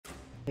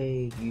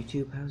Hey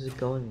YouTube, how's it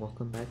going?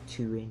 Welcome back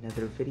to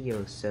another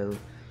video. So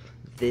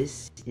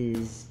this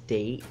is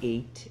day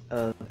 8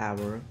 of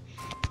our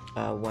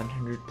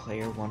 100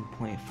 player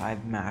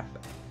 1.5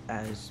 map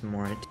as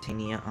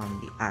Mauritania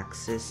on the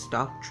Axis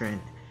Doctrine.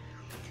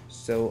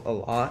 So a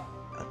lot,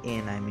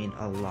 and I mean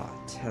a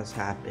lot, has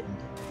happened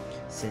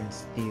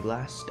since the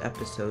last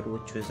episode,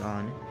 which was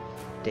on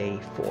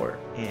day 4,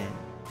 and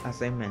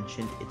as I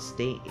mentioned, it's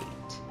day 8.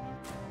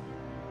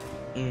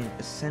 And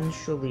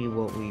essentially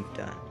what we've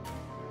done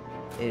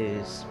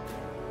is,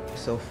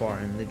 so far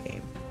in the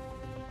game,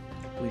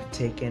 we've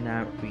taken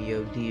out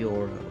Rio de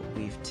Oro,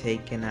 we've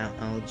taken out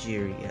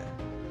Algeria,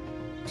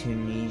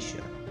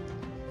 Tunisia,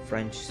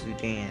 French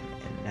Sudan,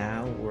 and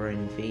now we're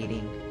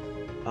invading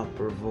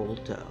Upper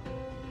Volta.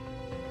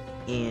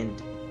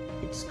 And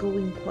it's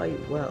going quite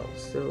well.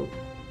 So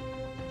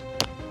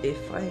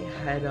if I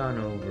head on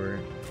over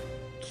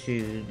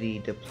to the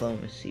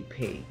diplomacy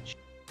page,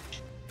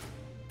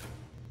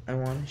 I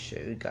want to show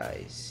you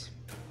guys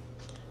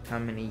how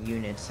many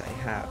units I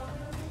have.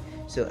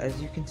 So as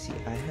you can see,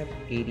 I have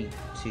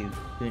 82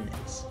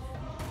 units,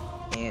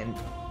 and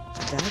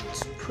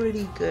that's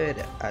pretty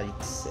good,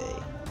 I'd say.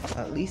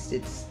 At least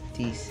it's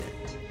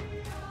decent.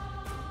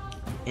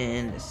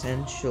 And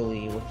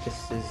essentially what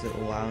this is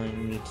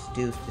allowing me to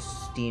do is to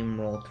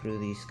steamroll through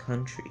these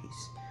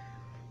countries.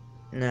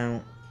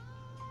 Now,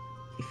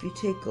 if you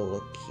take a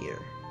look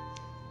here,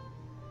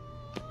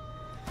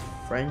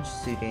 French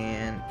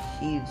Sudan,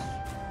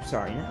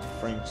 not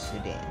French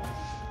Sudan,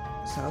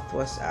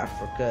 Southwest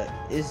Africa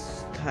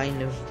is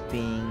kind of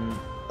being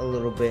a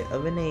little bit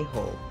of an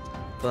a-hole,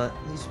 but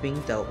he's being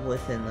dealt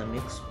with, and let me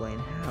explain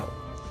how.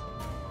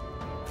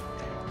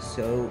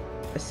 So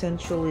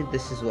essentially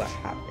this is what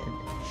happened.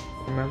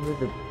 Remember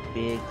the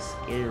big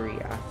scary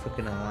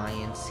African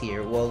alliance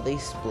here? Well, they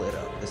split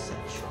up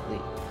essentially,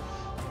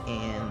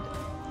 and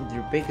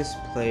their biggest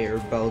player,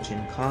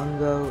 Belgian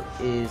Congo,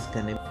 is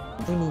gonna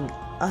be joining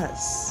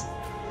us.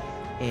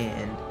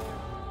 And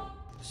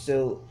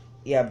so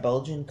yeah,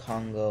 Belgian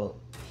Congo,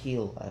 he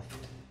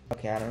left.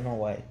 Okay, I don't know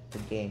why the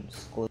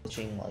game's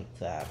glitching like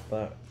that,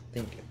 but I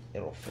think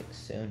it'll fix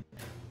soon.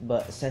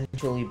 But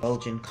essentially,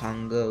 Belgian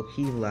Congo,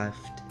 he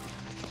left,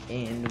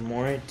 and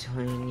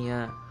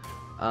Mauritania,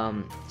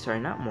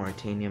 not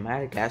Mauritania,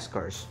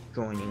 Madagascar's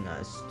joining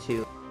us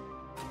too.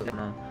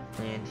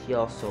 And he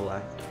also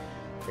left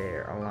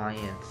their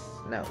alliance.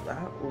 Now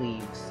that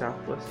leaves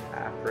Southwest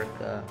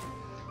Africa,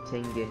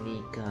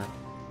 Tanganyika,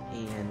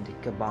 and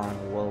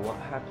Gabon. Well, what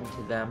happened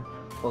to them?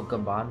 Well,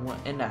 Gabon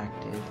went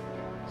inactive,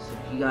 so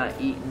he got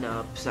eaten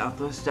up.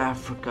 Southwest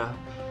Africa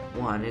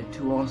wanted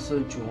to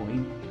also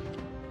join,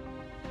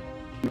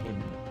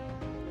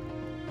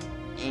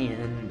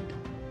 and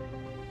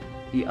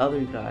the other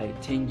guy,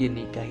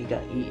 Tanganyika, he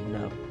got eaten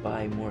up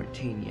by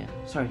Mauritania.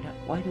 Sorry,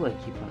 why do I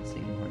keep on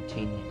saying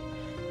Mauritania?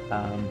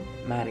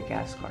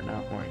 Madagascar,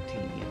 not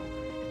Mauritania.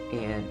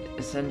 And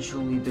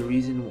essentially the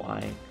reason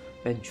why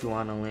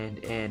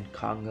Bechuanaland and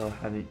Congo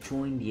haven't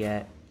joined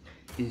yet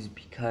is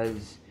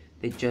because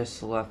they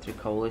just left their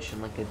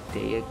coalition like a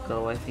day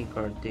ago, I think,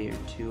 or a day or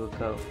two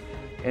ago,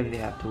 and they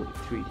have to wait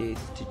 3 days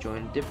to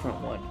join a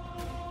different one.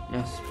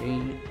 Now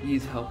Spain,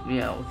 he's helped me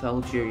out with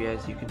Algeria.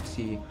 As you can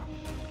see,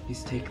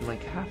 he's taken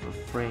like half of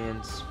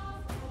France,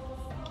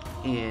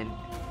 and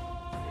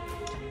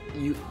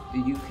the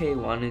UK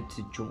wanted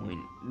to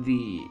join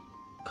the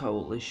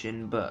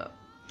coalition, but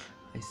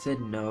I said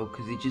no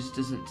because he just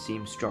doesn't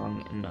seem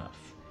strong enough.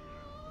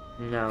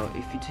 Now,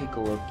 if you take a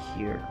look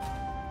here,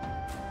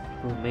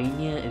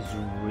 Romania is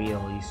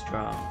really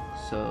strong.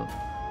 So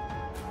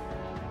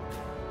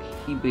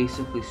he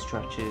basically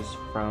stretches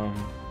from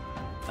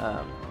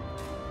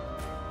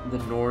the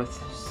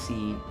North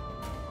Sea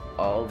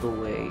all the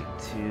way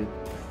to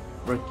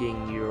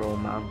freaking Ural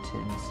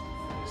Mountains,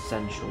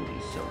 essentially.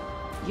 So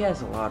he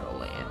has a lot of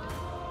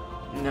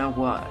land. Now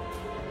what?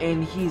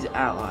 And he's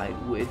allied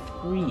with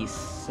Greece,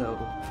 so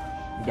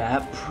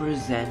that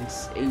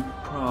presents a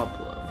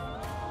problem.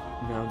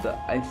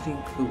 Now, I think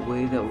the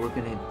way that we're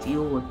gonna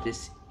deal with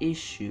this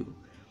issue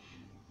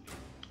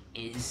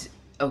is,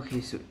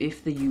 okay, so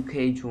if the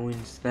UK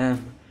joins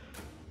them,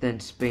 then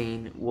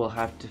Spain will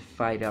have to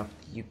fight off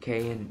the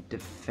UK and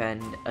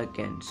defend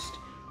against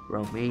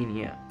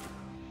Romania.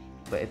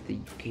 But if the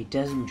UK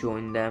doesn't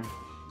join them,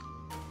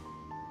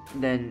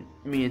 then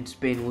me and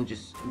Spain will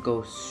just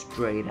go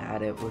straight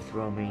at it with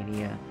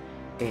Romania.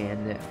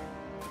 And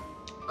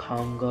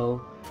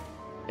Congo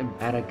and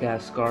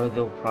Madagascar,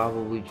 they'll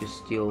probably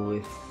just deal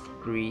with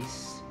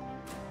Greece,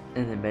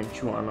 and then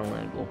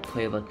Bechuanaland will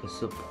play like a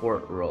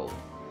support role.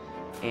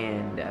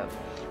 And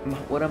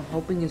what I'm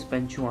hoping is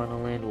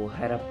Bechuanaland will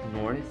head up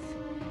north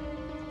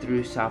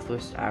through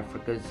Southwest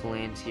Africa's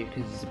lands here,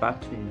 because he's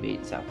about to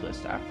invade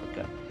Southwest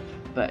Africa.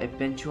 But if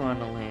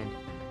Bechuanaland,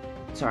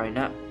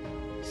 not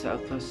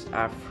Southwest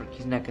Africa,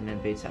 he's not going to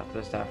invade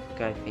Southwest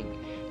Africa. I think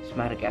it's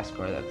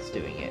Madagascar that's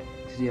doing it,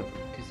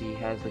 because he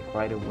has like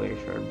right of way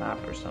or a map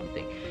or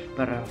something.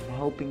 But I'm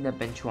hoping that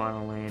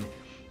Bechuanaland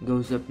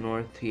goes up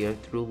north here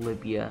through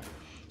Libya,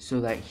 so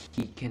that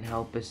he can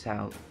help us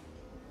out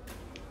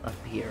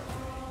up here,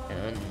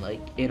 and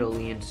like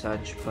Italy and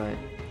such. But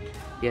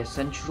yeah,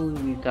 essentially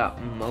we've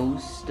got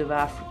most of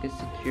Africa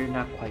secure,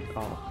 not quite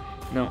all.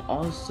 Now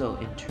also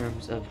in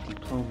terms of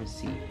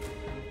diplomacy,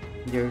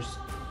 there's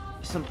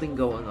something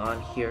going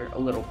on here, a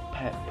little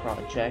pet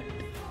project.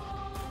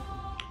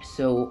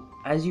 So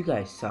as you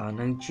guys saw,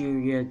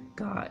 Nigeria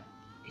got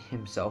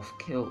himself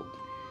killed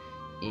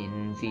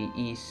in the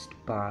east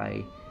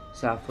by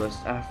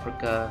Southwest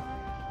Africa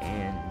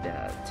and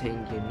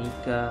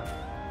Tanganyika,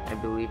 I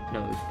believe.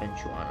 No, it was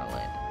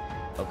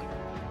Bechuanaland. Okay,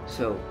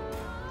 so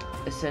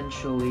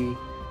essentially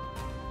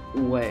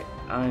what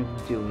I'm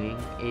doing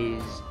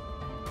is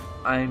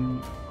I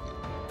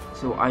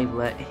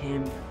let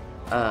him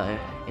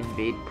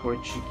invade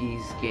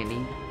Portuguese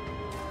Guinea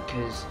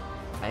because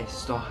I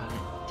still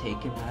haven't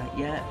taken that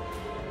yet,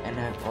 and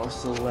I've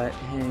also let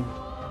him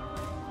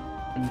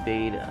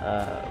invade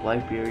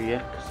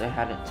Liberia because I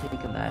hadn't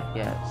taken that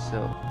yet.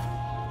 So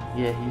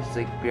yeah, he's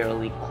like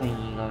barely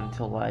clinging on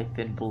to life,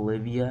 and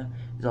Bolivia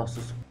is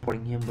also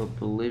supporting him, but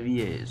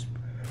Bolivia is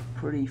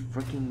pretty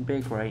freaking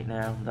big right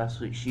now. That's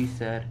what she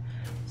said.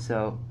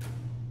 So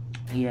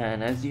yeah,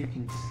 and as you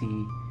can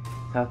see,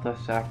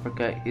 Southwest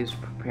Africa is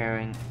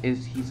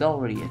he's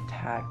already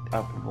attacked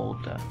Upper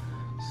Volta.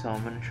 So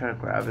I'm gonna try to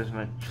grab as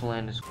much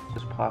land as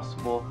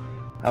possible.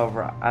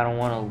 However, I don't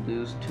want to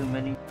lose too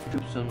many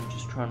troops, so I'm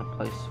just trying to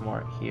play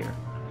smart here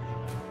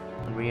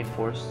and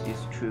reinforce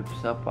these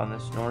troops up on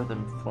this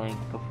northern flank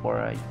before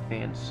I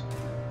advance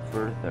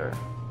further.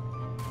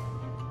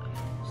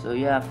 So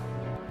yeah,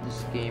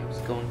 this game's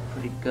going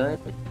pretty good.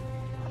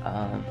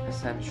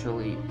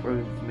 Essentially,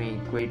 we've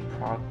made great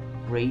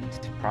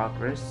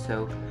progress.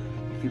 So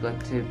if you'd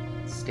like to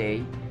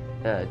stay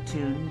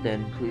tuned,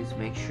 then please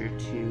make sure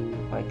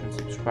to like and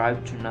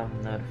subscribe, turn on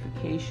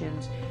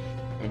notifications,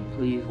 and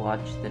please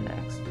watch the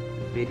next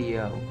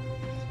video.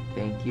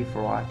 Thank you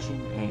for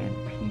watching, and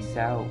peace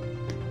out.